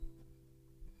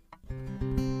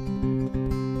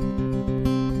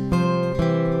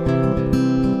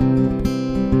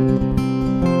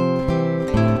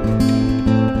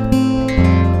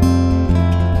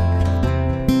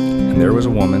was a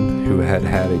woman who had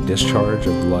had a discharge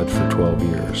of blood for 12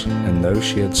 years, and though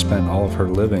she had spent all of her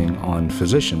living on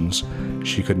physicians,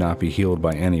 she could not be healed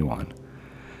by anyone.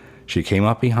 She came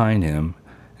up behind him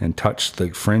and touched the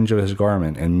fringe of his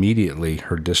garment, and immediately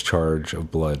her discharge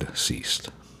of blood ceased.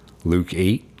 Luke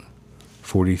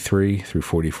 8:43 through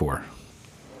 44.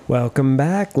 Welcome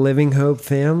back, Living Hope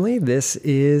family. This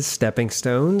is Stepping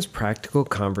Stones, Practical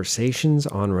Conversations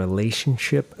on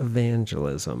Relationship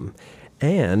Evangelism.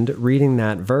 And reading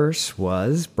that verse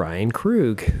was Brian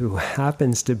Krug, who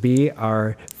happens to be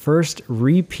our first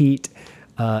repeat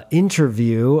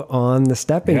interview on the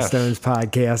Stepping Stones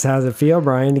podcast. How's it feel,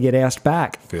 Brian, to get asked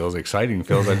back? Feels exciting.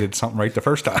 Feels I did something right the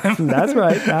first time. That's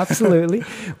right. Absolutely.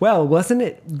 Well, wasn't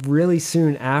it really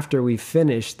soon after we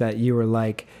finished that you were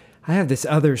like, I have this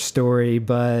other story,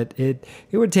 but it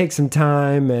would take some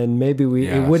time, and maybe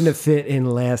it wouldn't have fit in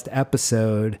the last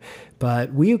episode.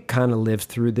 But we kind of lived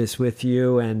through this with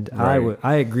you, and right.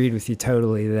 I agreed with you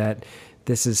totally that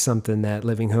this is something that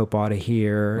Living Hope ought to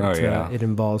hear. It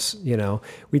involves,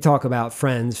 we talk about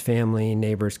friends, family,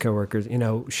 neighbors, coworkers,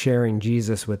 sharing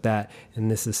Jesus with that.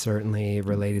 And this is certainly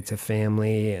related to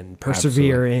family and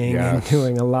persevering and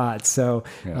doing a lot. So,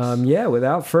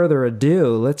 without further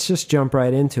ado, let's just jump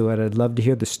right into it. I'd love to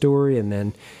hear the story and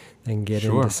then get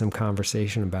into some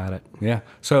conversation about it. Yeah.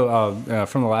 So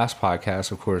from the last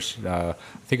podcast, of course, I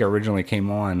think I originally came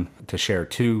on to share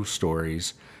two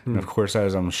stories. And of course,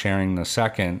 as I'm sharing the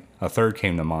second, a third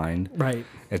came to mind. Right.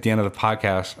 At the end of the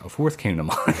podcast, a fourth came to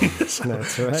mind.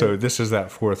 That's right. So this is that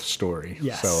fourth story.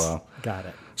 Yes. So, got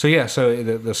it. So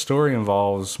the story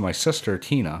involves my sister,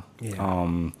 Tina.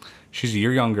 Yeah. She's a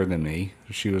year younger than me.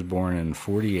 She was born in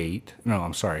 48. No,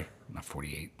 I'm sorry. Not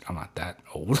 48. I'm not that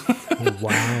old.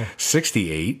 Wow.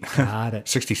 68. Got it.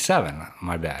 67.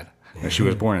 My bad. Mm-hmm. She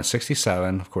was born in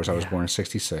 67. Of course, I was born in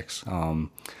 66.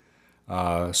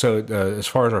 As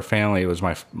far as our family, it was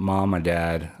my mom, my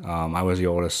dad. I was the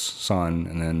oldest son,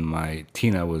 and then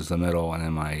Tina was the middle, and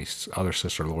then my other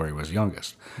sister, Lori, was the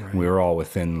youngest. Right. We were all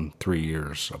within 3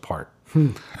 years apart.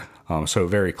 So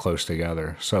very close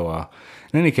together. So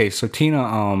in any case, so Tina,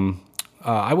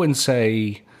 I wouldn't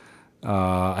say,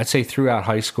 I'd say throughout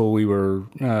high school we were,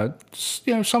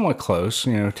 somewhat close,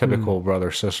 typical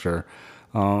brother-sister.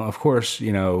 Of course,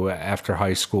 after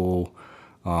high school,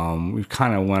 we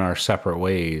kind of went our separate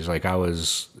ways. Like I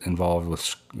was involved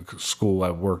with school.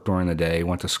 I worked during the day,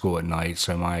 went to school at night,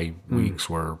 so my weeks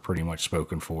were pretty much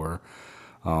spoken for.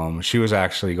 She was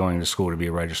actually going to school to be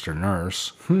a registered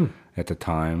nurse at the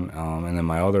time. And then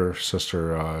my other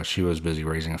sister, she was busy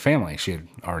raising a family. She had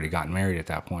already gotten married at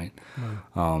that point.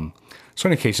 So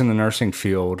in any case, in the nursing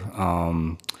field,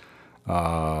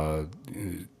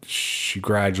 she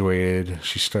graduated,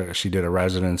 she did a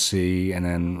residency, and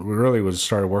then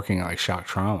started working at like shock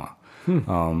trauma.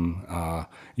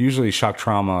 Usually shock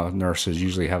trauma nurses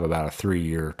usually have about a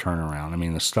 3-year turnaround. I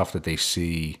mean, the stuff that they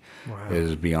see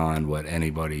is beyond what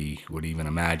anybody would even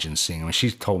imagine seeing. I mean,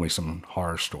 she's told me some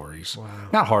horror stories.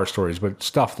 Not horror stories, but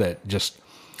stuff that just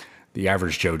the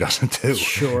average Joe doesn't do,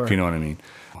 if you know what I mean.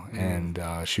 And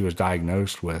she was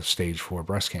diagnosed with stage 4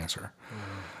 breast cancer.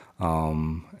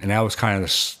 And that was kind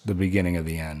of the beginning of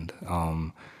the end.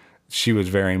 She was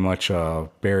very much a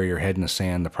bury your head in the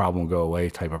sand, the problem will go away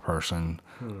type of person.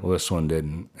 Well, this one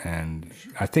didn't. And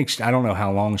I don't know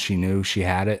how long she knew she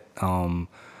had it,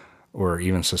 or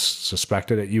even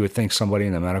suspected it. You would think somebody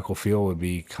in the medical field would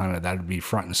be that'd be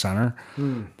front and center,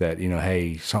 that,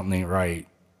 hey, something ain't right.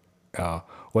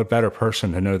 What better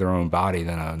person to know their own body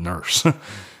than a nurse,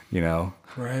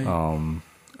 Right.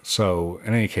 So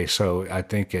in any case, I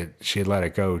think she had let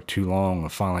it go too long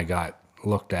and finally got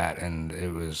looked at, and it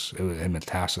had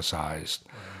metastasized.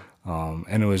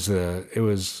 And it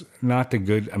was not the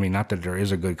good. I mean, not that there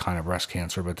is a good kind of breast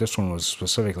cancer, but this one was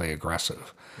specifically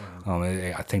aggressive.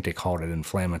 I think they called it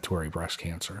inflammatory breast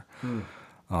cancer.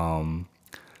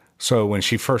 So when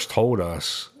she first told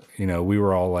us, we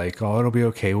were all like, "Oh, it'll be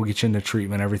okay. We'll get you into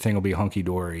treatment. Everything will be hunky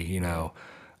dory."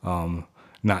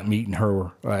 Not meeting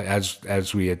her,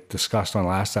 as we had discussed on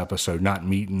last episode, not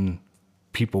meeting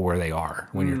people where they are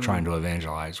when you're trying to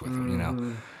evangelize with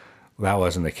them. That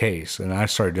wasn't the case. And I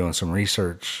started doing some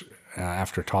research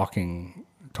after talking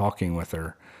with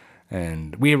her,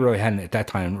 and we really hadn't at that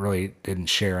time didn't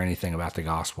share anything about the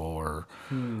gospel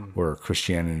or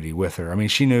Christianity with her. I mean,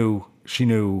 she knew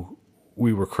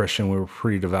we were Christian. We were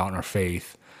pretty devout in our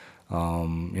faith.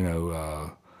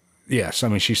 Yes, I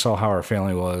mean, she saw how our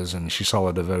family was, and she saw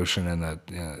the devotion and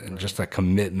and just the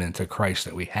commitment to Christ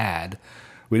that we had.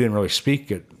 We didn't really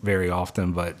speak it very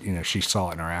often, but she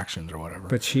saw it in our actions or whatever.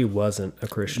 But she wasn't a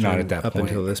Christian not at that up point.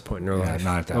 Until this point in her life.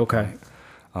 Not at that point.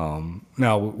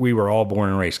 Now, we were all born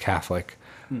and raised Catholic,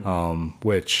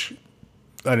 which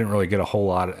I didn't really get a whole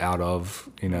lot out of.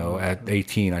 At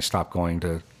 18, I stopped going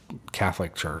to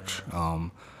Catholic church,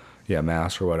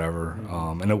 Mass or whatever.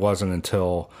 And it wasn't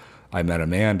until I met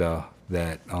Amanda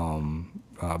that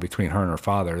between her and her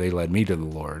father, they led me to the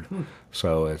Lord.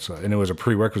 So and it was a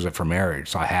prerequisite for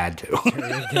marriage, so I had to. There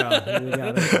you go. You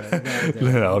gotta do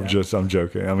it. No, I'm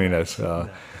joking. I mean, that's so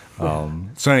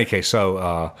in any case,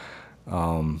 so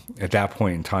at that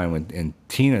point in time in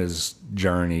Tina's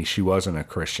journey, she wasn't a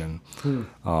Christian.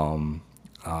 In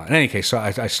any case, so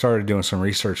I started doing some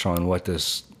research on what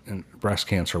this breast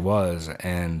cancer was,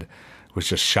 and was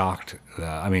just shocked.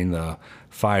 The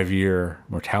 5-year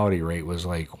mortality rate was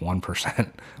like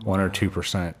 1%, 1 or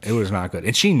 2%. It was not good,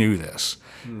 and she knew this.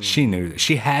 She knew that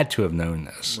she had to have known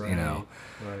this,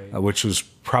 Right. Which was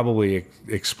probably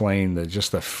explained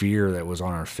just the fear that was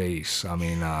on her face. I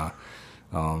mean,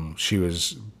 she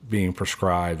was being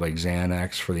prescribed like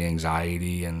Xanax for the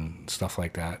anxiety and stuff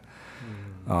like that.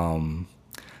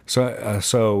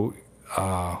 So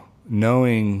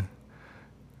knowing,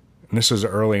 and this is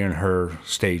early in her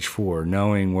stage 4,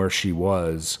 knowing where she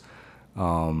was,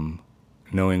 knowing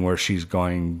where she's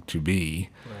going to be.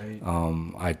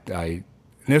 Right.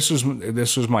 This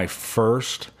was my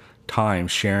first time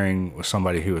sharing with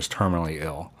somebody who was terminally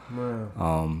ill.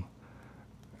 Wow.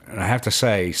 And I have to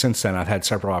say, since then, I've had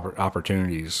several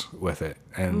opportunities with it,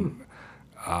 and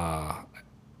I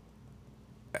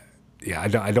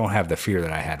don't have the fear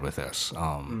that I had with this.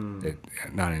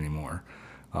 Not anymore.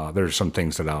 There's some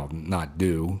things that I'll not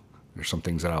do. There's some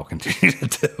things that I'll continue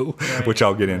to do, which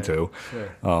I'll get into.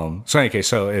 Sure. So anyway,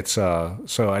 so it's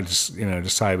so I just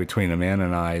decided between Amanda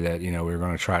and I that we were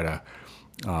going to try to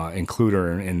include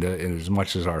her in as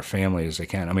much as our family as they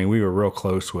can. I mean, we were real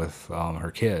close with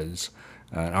her kids.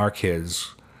 And our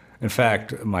kids, in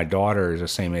fact, my daughter is the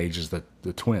same age as the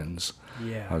twins,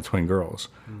 the twin girls,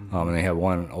 and they have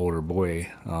one older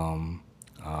boy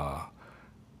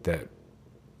that,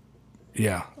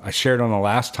 I shared on the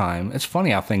last time. It's funny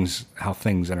how things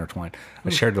intertwine. I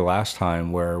shared the last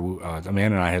time where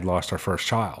Amanda and I had lost our first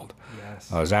child,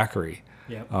 Zachary.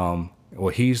 Yep. Well,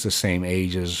 he's the same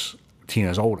age as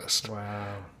Tina's oldest. Wow.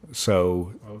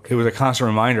 So it was a constant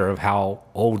reminder of how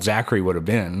old Zachary would have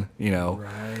been,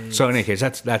 Right. So in any case,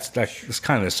 that's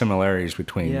kind of the similarities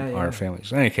between our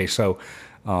families. In any case, so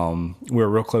we were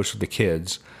real close with the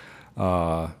kids.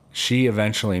 She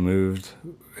eventually moved.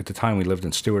 At the time, we lived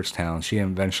in Stewartstown. She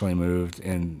eventually moved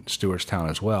in Stewartstown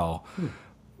as well.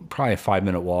 Probably a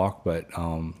 5-minute walk, but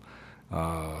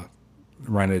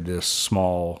rented this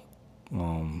small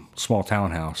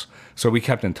townhouse. So we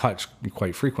kept in touch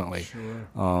quite frequently.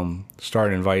 Sure.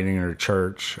 Started inviting her to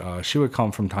church. She would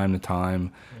come from time to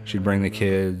time. She'd bring the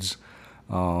kids,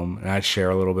 and I'd share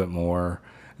a little bit more.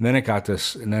 And then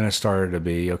it started to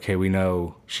be, okay, we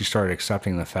know. She started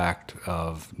accepting the fact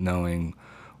of knowing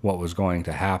what was going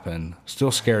to happen. Still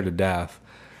scared to death.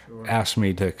 Sure. Asked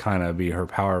me to kind of be her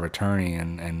power of attorney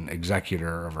and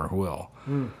executor of her will,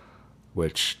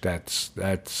 which that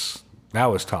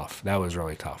was tough. That was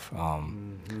really tough.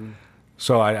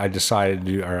 So I decided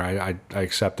to do, or I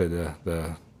accepted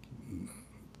the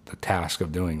task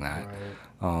of doing that.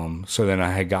 Right. So then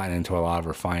I had gotten into a lot of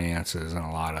her finances and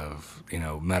a lot of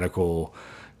medical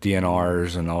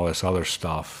DNRs and all this other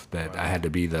stuff that I had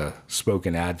to be the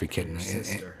spoken advocate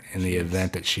in the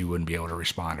event that she wouldn't be able to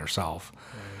respond herself.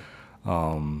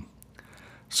 Right.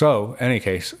 So in any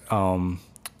case,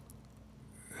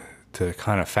 to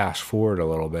kind of fast forward a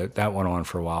little bit, that went on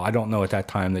for a while. I don't know at that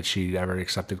time that she ever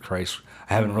accepted Christ.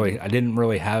 I didn't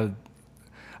really have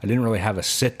a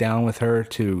sit down with her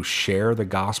to share the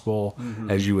gospel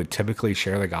as you would typically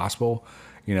share the gospel.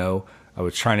 I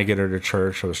was trying to get her to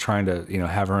church. I was trying to,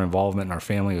 have her involvement in our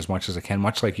family as much as I can,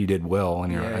 much like you did, Will,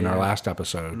 in our last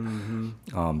episode.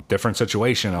 Different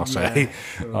situation, I'll say.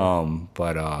 Sure.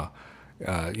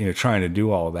 Trying to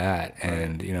do all that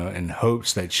and, in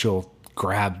hopes that she'll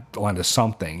grab onto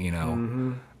something,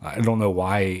 I don't know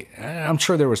why. I'm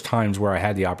sure there was times where I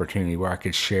had the opportunity where I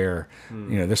could share,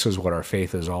 this is what our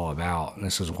faith is all about, and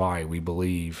this is why we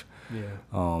believe.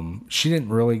 She didn't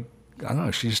really, I don't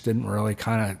know, she just didn't really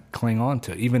kind of cling on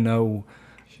to it, even though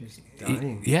she's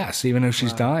dying. Even though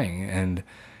she's dying. And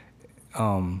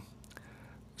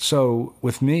so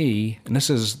with me, and this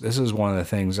is one of the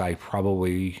things I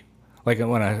probably, like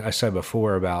when I said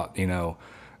before about,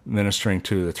 ministering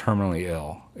to the terminally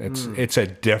ill. It's a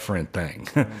different thing.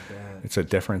 It's a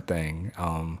different thing.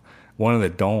 One of the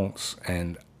don'ts,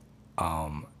 and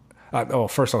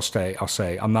first I'll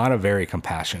say I'm not a very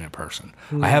compassionate person.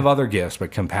 I have other gifts, but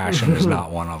compassion is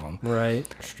not one of them. Right.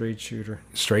 Straight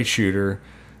shooter.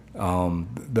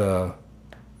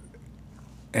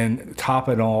 And top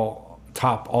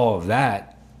all of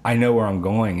that, I know where I'm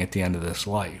going at the end of this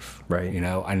life. Right.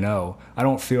 I know I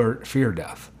don't fear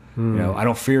death. I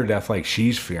don't fear death like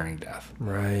she's fearing death.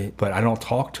 Right. But I don't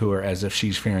talk to her as if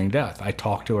she's fearing death. I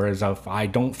talk to her as if I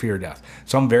don't fear death.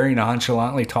 So I'm very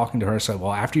nonchalantly talking to her. I said,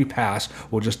 well, after you pass,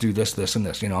 we'll just do this, this, and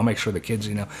this. I'll make sure the kids,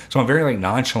 So I'm very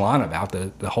nonchalant about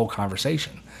the whole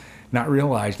conversation. Not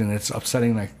realizing it's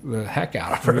upsetting the heck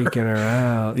out of her. Freaking her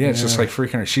out. Yeah, it's just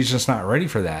freaking her. She's just not ready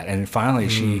for that. And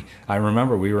finally I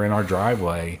remember we were in our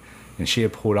driveway and she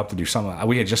had pulled up to do something.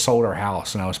 We had just sold our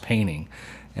house and I was painting.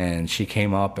 And she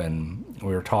came up and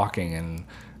we were talking and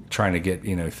trying to get,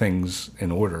 things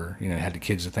in order. Had the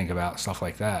kids to think about, stuff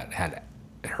like that. Had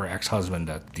her ex-husband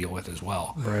to deal with as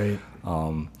well. Right.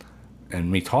 And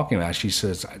me talking about it, she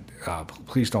says,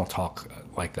 please don't talk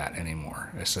like that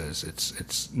anymore. It says,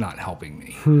 it's not helping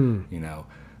me,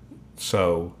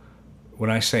 So when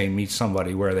I say meet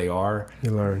somebody where they are,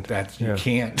 you learned that you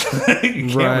can't, you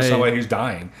can't with somebody who's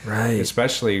dying. Right.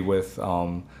 Especially with,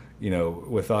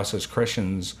 with us as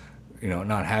Christians,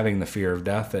 not having the fear of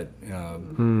death that,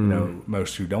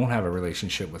 most who don't have a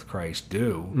relationship with Christ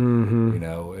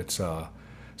do, it's, so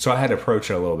I had to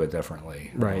approach it a little bit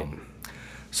differently. Right.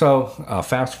 So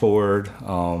fast forward,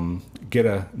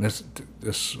 this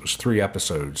was 3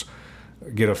 episodes.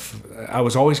 I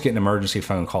was always getting emergency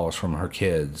phone calls from her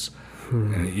kids,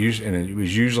 and it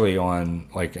was usually on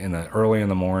early in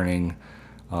the morning.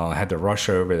 I had to rush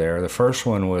over there. The first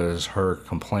one was her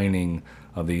complaining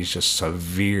of these just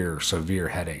severe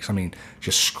headaches. I mean,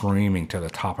 just screaming to the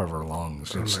top of her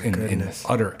lungs, in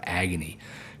utter agony.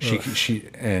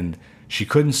 She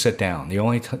couldn't sit down. The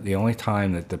only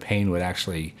time that the pain would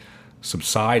actually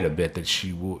subside a bit, that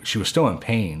she was still in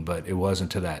pain, but it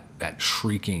wasn't to that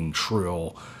shrieking,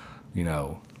 shrill,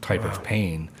 type of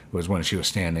pain, was when she was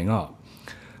standing up.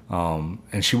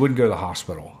 And she wouldn't go to the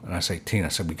hospital. And I say, Tina,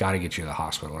 we got to get you to the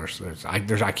hospital.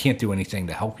 I can't do anything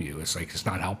to help you. It's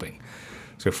not helping.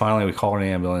 So finally we called an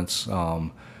ambulance,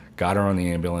 got her on the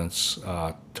ambulance,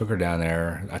 took her down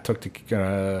there. I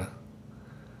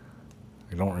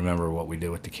don't remember what we did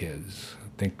with the kids. I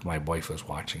think my wife was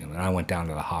watching them. And I went down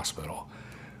to the hospital.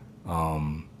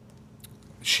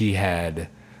 She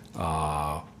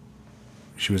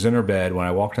was in her bed. When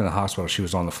I walked in the hospital, she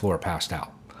was on the floor, passed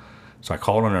out. So I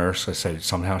called a nurse. I said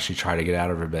somehow she tried to get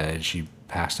out of her bed. She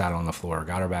passed out on the floor,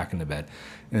 got her back into bed.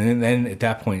 And then at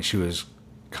that point, she was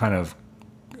kind of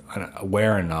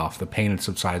aware enough. The pain had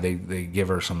subsided. They give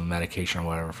her some medication or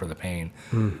whatever for the pain.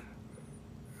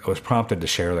 I was prompted to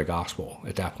share the gospel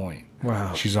at that point.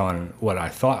 Wow. She's on what I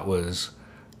thought was,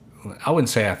 I wouldn't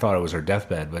say I thought it was her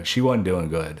deathbed, but she wasn't doing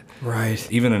good. Right.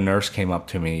 Even a nurse came up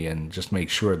to me and just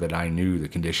made sure that I knew the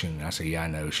condition. And I said, yeah, I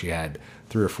know. She had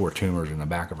 3 or 4 tumors in the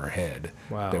back of her head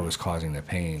that was causing the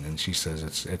pain. And she says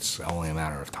it's only a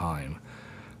matter of time.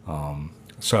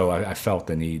 So I felt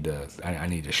the need to, I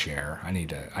need to share. I need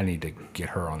to get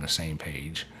her on the same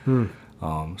page.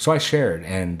 So I shared,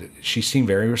 and she seemed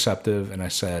very receptive. And I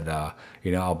said,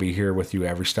 I'll be here with you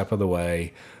every step of the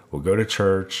way. We'll go to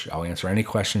church. I'll answer any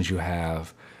questions you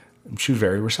have. And she was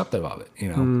very receptive of it,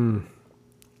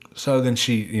 So then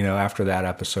she, after that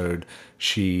episode,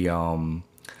 she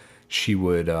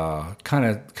would kind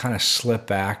of slip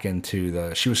back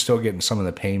into she was still getting some of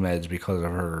the pain meds because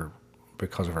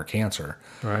of her cancer.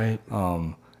 Right.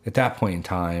 At that point in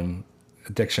time,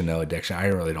 addiction, no addiction, I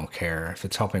really don't care if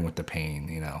it's helping with the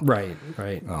pain, Right.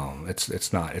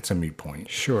 It's a moot point.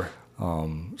 Sure.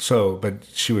 But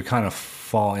she would kind of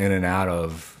fall in and out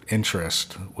of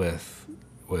interest with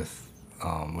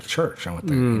church and with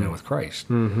with Christ.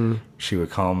 Mm-hmm. She would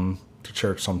come to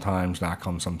church sometimes, not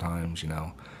come sometimes.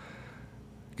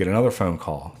 Get another phone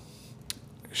call.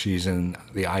 She's in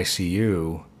the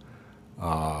ICU.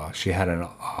 She had a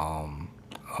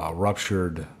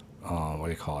ruptured,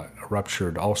 a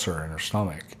ruptured ulcer in her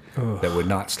stomach that would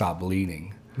not stop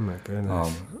bleeding. Oh my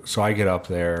goodness. So I get up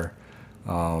there.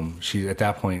 She at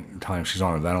that point in time, she's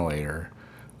on a ventilator.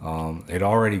 They'd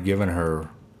already given her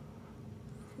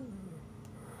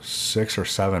 6 or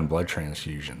 7 blood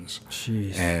transfusions.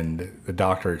 Jeez. And the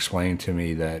doctor explained to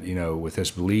me that, with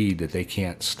this bleed that they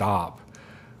can't stop.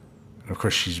 And of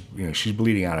course she's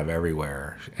bleeding out of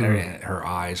everywhere. Her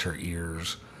eyes, her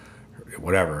ears,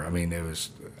 whatever. I mean,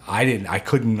 I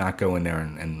could not go in there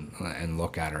and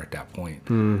look at her at that point.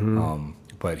 Mm-hmm.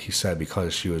 But he said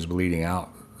because she was bleeding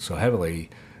out so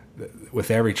heavily, with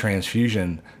every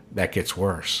transfusion, that gets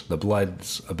worse. The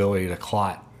blood's ability to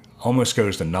clot almost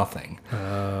goes to nothing.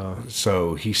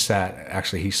 So he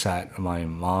sat my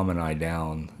mom and I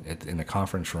down in the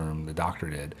conference room, the doctor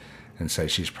did, and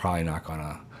said she's probably not going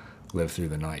to live through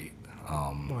the night.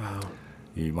 Wow.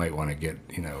 You might want to get,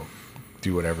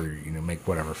 do whatever, make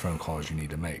whatever phone calls you need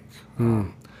to make.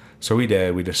 So we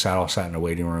did. We just sat in the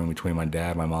waiting room between my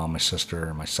dad, my mom, my sister,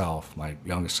 and myself, my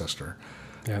youngest sister.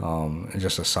 Yep. And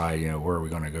just decide, where are we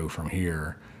going to go from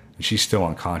here? And she's still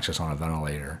unconscious on a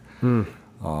ventilator. And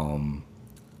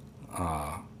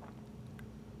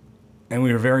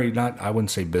we were very I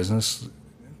wouldn't say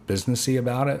businessy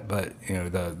about it, but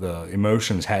the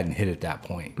emotions hadn't hit at that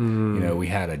point. We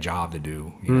had a job to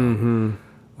do.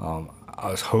 I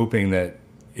was hoping that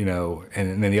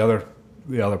and then the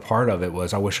other part of it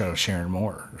was I wish I had shared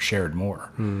more.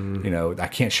 I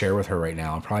can't share with her right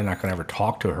now. I'm probably not going to ever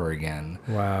talk to her again.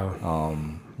 Wow.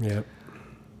 Yep.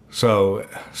 So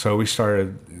we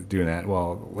started doing that.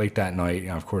 Well, late that night,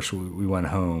 of course, we went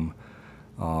home.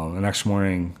 The next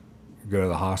morning, go to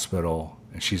the hospital,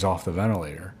 and she's off the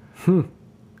ventilator.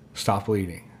 Stop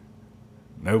bleeding.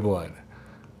 No blood.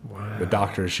 Wow. The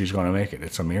doctor, she's going to make it.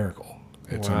 It's a miracle.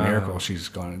 It's a miracle. She's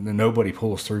going to, nobody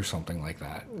pulls through something like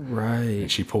that. Right.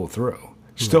 And she pulled through.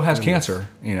 Still has cancer,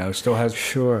 still has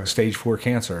stage 4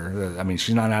 cancer. I mean,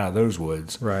 she's not out of those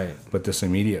woods. Right. But this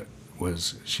immediate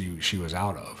was, she was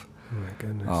out of. Oh my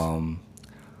goodness.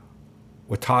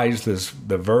 What ties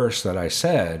the verse that I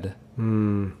said,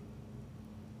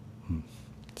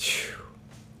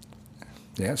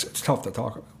 yeah, it's tough to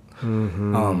talk about.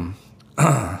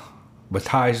 What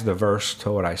ties the verse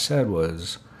to what I said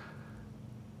was,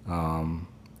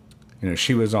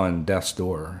 she was on death's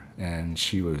door, and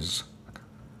she was,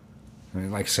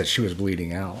 like I said, she was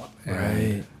bleeding out. And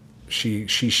right. She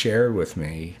shared with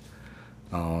me,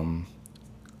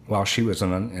 while she was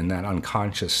in that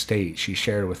unconscious state, she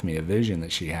shared with me a vision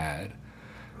that she had.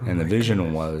 And the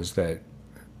vision was that,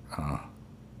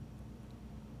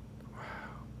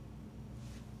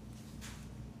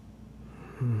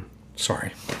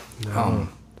 sorry. No,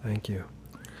 thank you.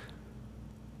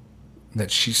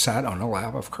 That she sat on the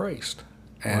lap of Christ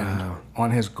and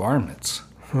on his garments.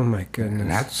 Oh my goodness.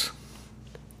 And that's,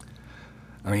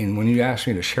 when you asked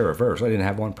me to share a verse, I didn't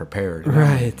have one prepared.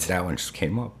 Right. That one just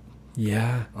came up.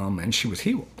 Yeah. And she was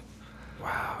healed.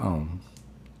 Wow.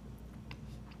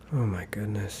 Oh my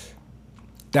goodness.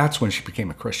 That's when she became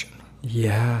a Christian.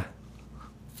 Yeah.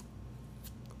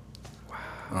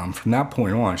 Wow. From that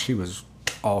point on, she was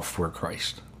all for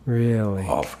Christ. Really?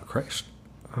 All for Christ.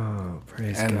 Oh,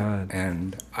 praise God.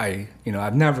 And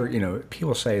I've never,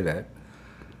 people say that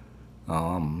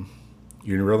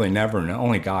you really never know.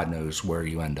 Only God knows where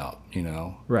you end up,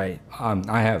 Right.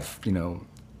 I have,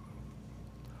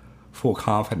 full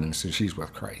confidence that she's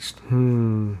with Christ.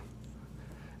 And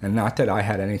not that I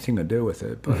had anything to do with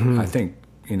it, but I think,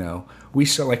 we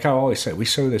sow, like I always say, we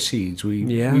sow the seeds,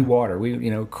 we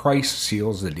water, Christ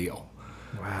seals the deal.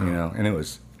 Wow. And it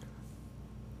was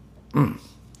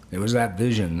that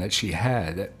vision that she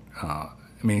had that,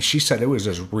 she said it was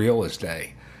as real as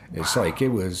day. It's like it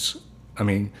was,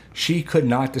 she could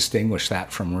not distinguish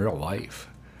that from real life.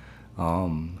 Oh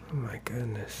my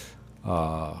goodness.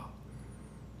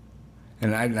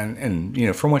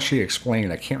 And from what she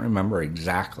explained, I can't remember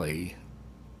exactly.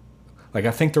 Like,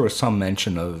 I think there was some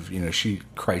mention of,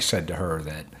 Christ said to her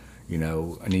that,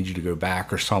 I need you to go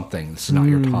back or something. This is not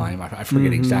your time. I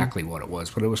forget exactly what it was,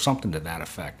 but it was something to that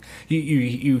effect.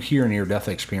 You hear near-death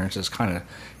experiences kind of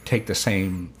take the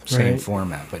same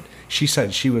format, but she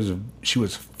said she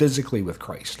was physically with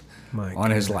Christ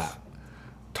on his lap,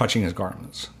 touching his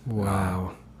garments.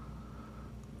 Wow.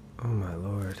 Oh my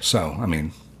Lord. So,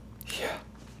 yeah.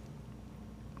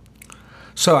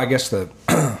 So I guess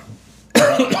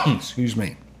excuse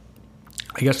me.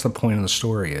 I guess the point of the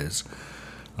story is,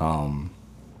 don't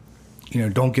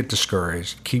get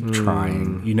discouraged. Keep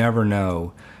trying. You never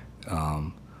know.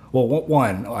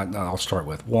 One, I'll start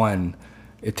with one.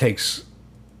 It takes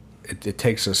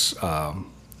us.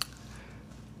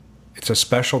 It's a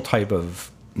special type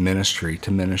of ministry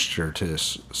to minister to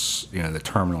this, the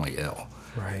terminally ill,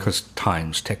 right? Because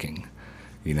time's ticking,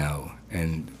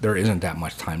 and there isn't that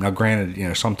much time. Now,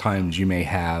 granted, sometimes you may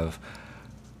have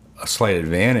a slight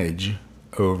advantage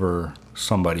over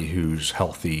somebody who's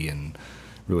healthy and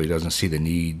really doesn't see the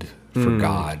need for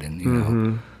God,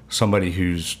 and somebody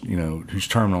who's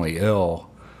terminally ill,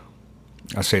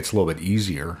 I say it's a little bit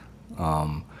easier.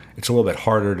 It's a little bit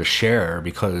harder to share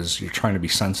because you're trying to be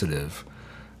sensitive.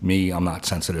 Me, I'm not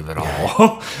sensitive at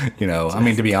all.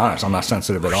 To be honest, I'm not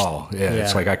sensitive at all. Yeah,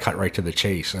 it's like I cut right to the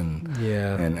chase, and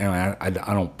I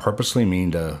don't purposely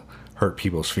mean to hurt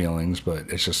people's feelings, but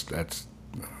it's just that's.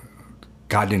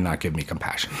 God did not give me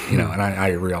compassion, and I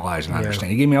realize and I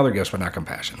understand. He gave me other gifts, but not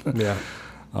compassion. Yeah.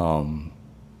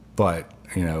 But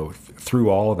through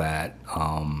all that,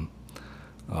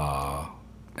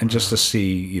 and just to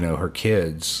see, her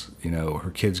kids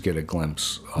get a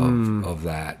glimpse of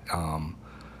that.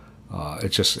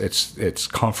 It's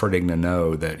comforting to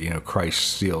know that,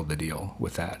 Christ sealed the deal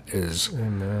with that.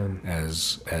 Amen.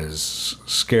 As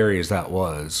scary as that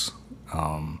was.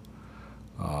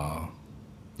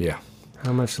 Yeah.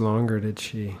 How much longer did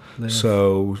she live?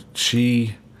 So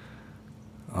she,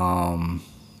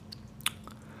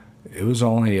 it was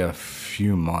only a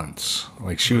few months.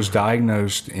 Like, she was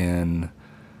diagnosed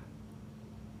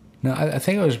I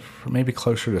think it was maybe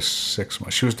closer to 6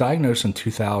 months. She was diagnosed in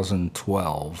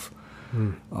 2012.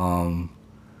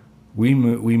 We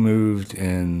moved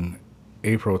in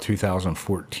April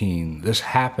 2014. This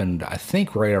happened, I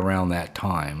think, right around that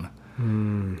time.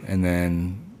 And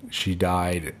then she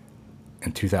died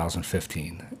in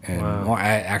 2015. And Wow.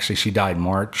 Actually, she died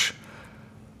March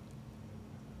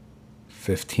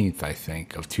 15th, I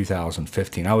think, of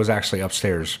 2015. I was actually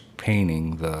upstairs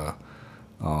painting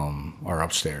our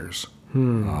upstairs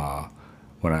when I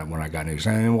got news.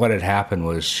 And what had happened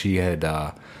was she had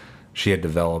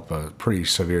developed a pretty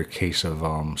severe case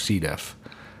of C. diff,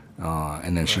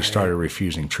 and then she started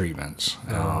refusing treatments.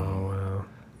 Wow.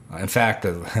 In fact,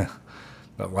 the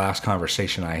last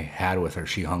conversation I had with her,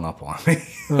 she hung up on me.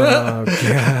 Oh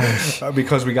gosh.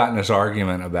 Because we got in this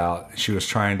argument about she was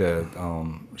trying to.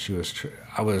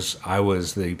 I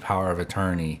was the power of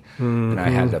attorney, and I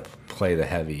had to play the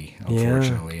heavy,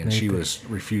 unfortunately, and she was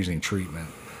refusing treatment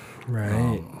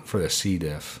for the C.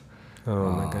 diff.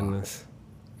 Oh my goodness.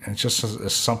 And it's just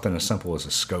something as simple as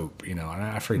a scope, and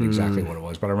I forget exactly what it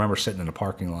was, but I remember sitting in the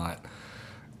parking lot.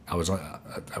 I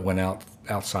went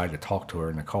outside to talk to her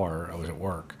in the car. I was at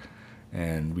work,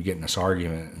 and we get in this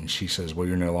argument, and she says, "Well,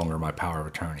 you're no longer my power of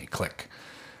attorney." Click.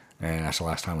 And that's the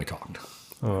last time we talked.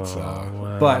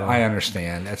 Wow. But I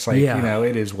understand. It's like,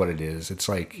 it is what it is. It's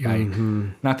like,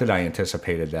 not that I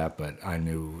anticipated that, but I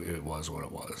knew it was what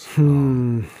it was.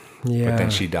 But then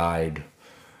she died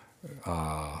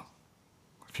a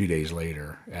few days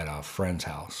later at a friend's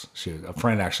house. A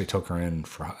friend actually took her in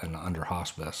under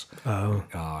hospice.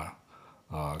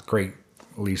 Great,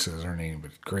 Lisa is her name,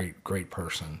 but great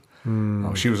person.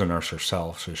 She was a nurse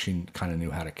herself, so she kind of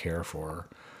knew how to care for her.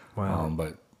 Wow.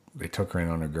 But they took her in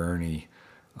on a gurney,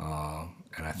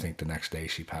 and I think the next day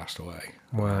she passed away.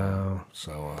 Wow.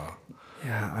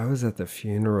 Yeah, I was at the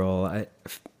funeral.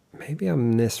 Maybe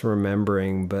I'm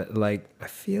misremembering, but I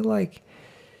feel like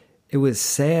it was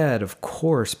sad, of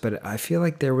course, but I feel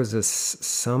like there was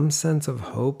some sense of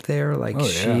hope there. Right?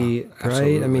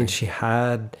 I mean, she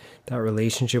had that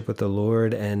relationship with the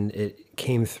Lord, and it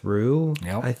came through.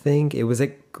 Yep. I think it was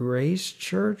at Grace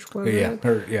Church, wasn't it?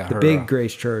 The big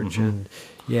Grace Church, and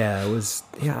it was.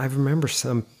 Yeah, I remember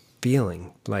some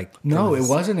feeling like. No, it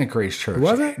wasn't at Grace Church.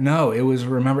 Was it? No, it was.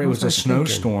 Remember, it was a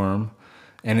snowstorm,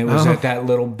 and it was at that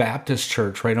little Baptist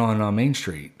church right on Main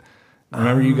Street.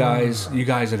 Remember, you guys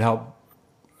had helped.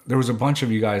 There was a bunch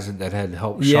of you guys that had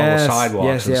helped shovel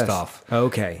sidewalks and stuff.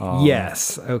 Okay.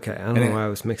 Yes. Okay. I don't know why I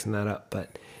was mixing that up,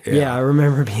 but I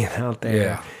remember being out there.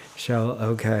 Yeah.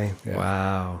 Okay. Yeah.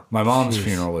 Wow. My mom's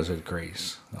funeral was at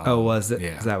Grace. Was it?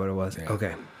 Yeah. Is that what it was? Yeah.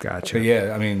 Okay. Gotcha.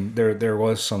 But I mean, there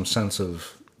was some sense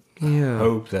of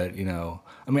hope that,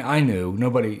 I mean, I knew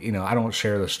nobody, I don't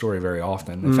share the story very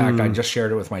often. In fact, I just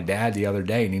shared it with my dad the other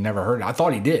day, and he never heard it. I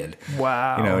thought he did.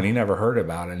 Wow. And he never heard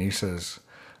about it. And he says,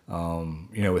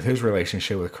 with his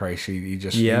relationship with Christ, he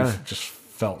just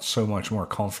felt so much more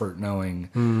comfort knowing,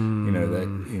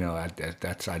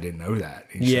 that I didn't know that.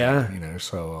 He said,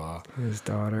 so his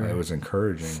daughter, it was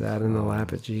encouraging. Sat in the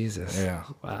lap of Jesus. Yeah.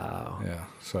 Wow. Yeah.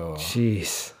 So,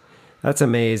 jeez, that's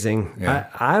amazing. Yeah.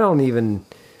 I don't even,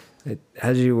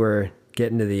 as you were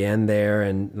getting to the end there,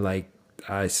 and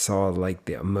I saw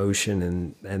the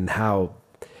emotion and how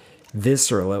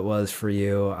visceral it was for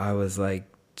you. I was like,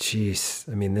 jeez,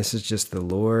 I mean, this is just the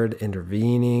Lord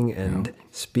intervening and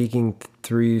speaking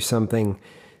through you something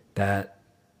that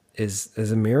is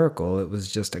a miracle. It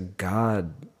was just a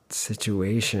God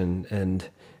situation, and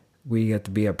we get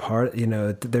to be a part.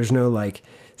 There's no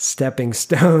stepping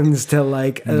stones to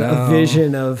a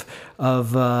vision of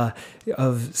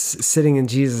sitting in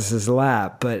Jesus's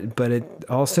lap, but it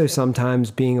also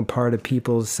sometimes being a part of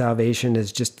people's salvation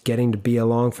is just getting to be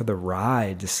along for the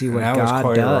ride to see what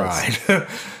God does.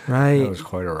 Right, that was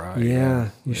quite a ride. Yeah,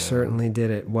 you certainly did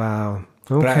it. Wow.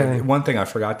 Okay. But one thing I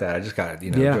forgot that I just got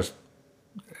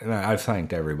and I've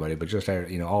thanked everybody, but just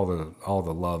all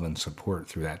the love and support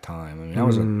through that time. I mean,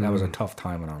 that was a tough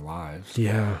time in our lives.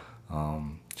 Yeah.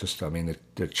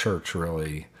 The church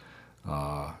really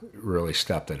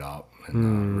stepped it up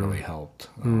and really helped,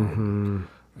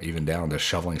 even down to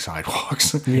shoveling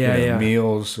sidewalks,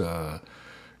 meals,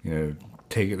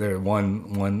 take there.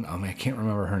 One. I mean, I can't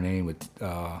remember her name,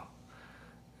 but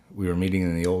we were meeting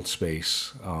in the old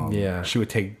space. She would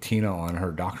take Tina on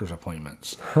her doctor's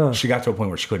appointments. She got to a point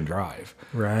where she couldn't drive.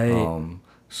 Right.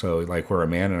 So like where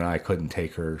Amanda and I couldn't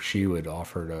take her, she would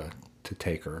offer to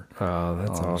take her. Oh,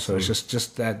 that's awesome. So it's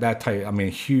just that type. I mean,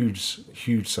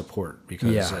 huge support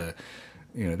because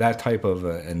that type of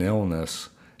an illness,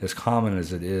 as common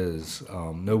as it is,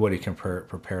 nobody can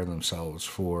prepare themselves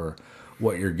for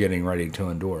what you're getting ready to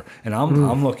endure. And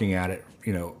I'm looking at it,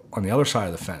 on the other side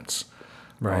of the fence.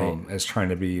 Right. As trying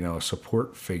to be, a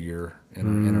support figure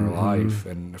in our life,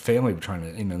 and the family trying to,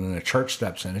 and then the church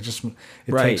steps in. It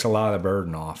takes a lot of the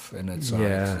burden off, and it's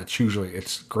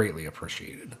greatly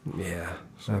appreciated. Yeah,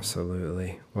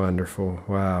 absolutely. Wonderful.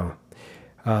 Wow.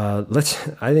 I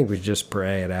think we just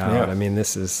pray it out. Yeah. I mean,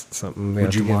 this is something.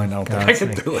 Would you mind? I don't think I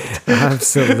can do it.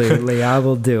 Absolutely. I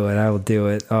will do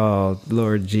it. Oh,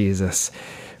 Lord Jesus.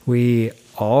 We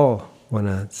all want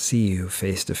to see you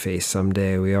face to face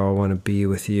someday. We all want to be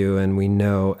with you, and we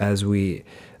know as we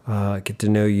get to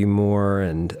know you more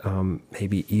and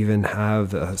maybe even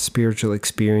have spiritual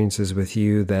experiences with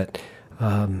you that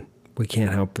we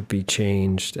can't help but be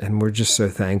changed. And we're just so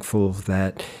thankful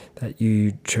that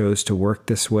you chose to work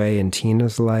this way in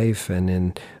Tina's life and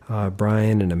in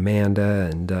Brian and Amanda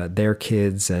and their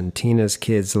kids and Tina's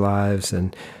kids' lives.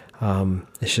 And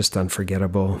it's just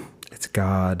unforgettable. It's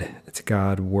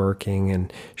God working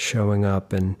and showing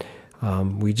up, and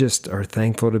we just are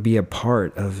thankful to be a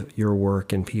part of your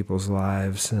work in people's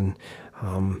lives. And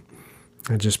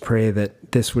I just pray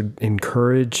that this would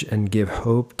encourage and give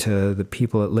hope to the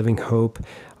people at Living Hope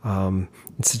in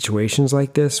situations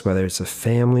like this, whether it's a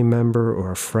family member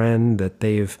or a friend that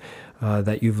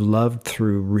that you've loved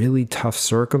through really tough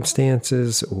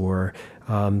circumstances, or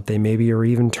they maybe are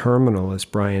even terminal, as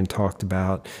Brian talked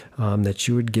about, that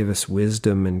you would give us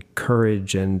wisdom and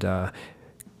courage and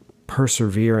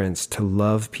perseverance to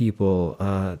love people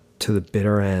to the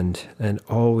bitter end, and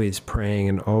always praying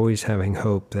and always having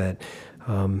hope that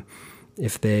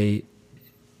if they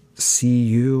see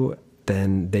you,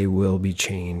 then they will be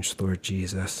changed, Lord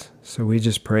Jesus. So we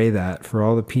just pray that for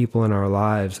all the people in our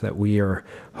lives that we are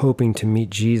hoping to meet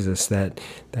Jesus, that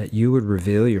you would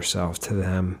reveal yourself to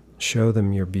them, show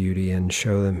them your beauty and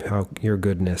show them your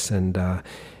goodness, and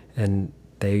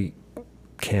they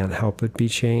can't help but be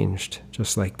changed,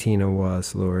 just like Tina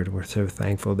was, Lord. We're so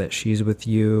thankful that she's with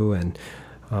you, and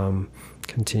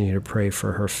continue to pray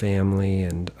for her family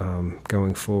and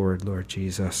going forward, Lord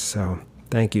Jesus. So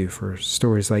thank you for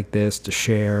stories like this to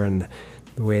share, and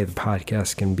the way the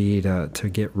podcast can be to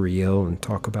get real and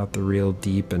talk about the real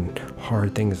deep and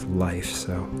hard things of life.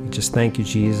 So we just thank you,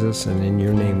 Jesus, and in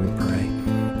your name we pray.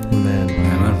 Amen.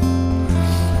 Amen.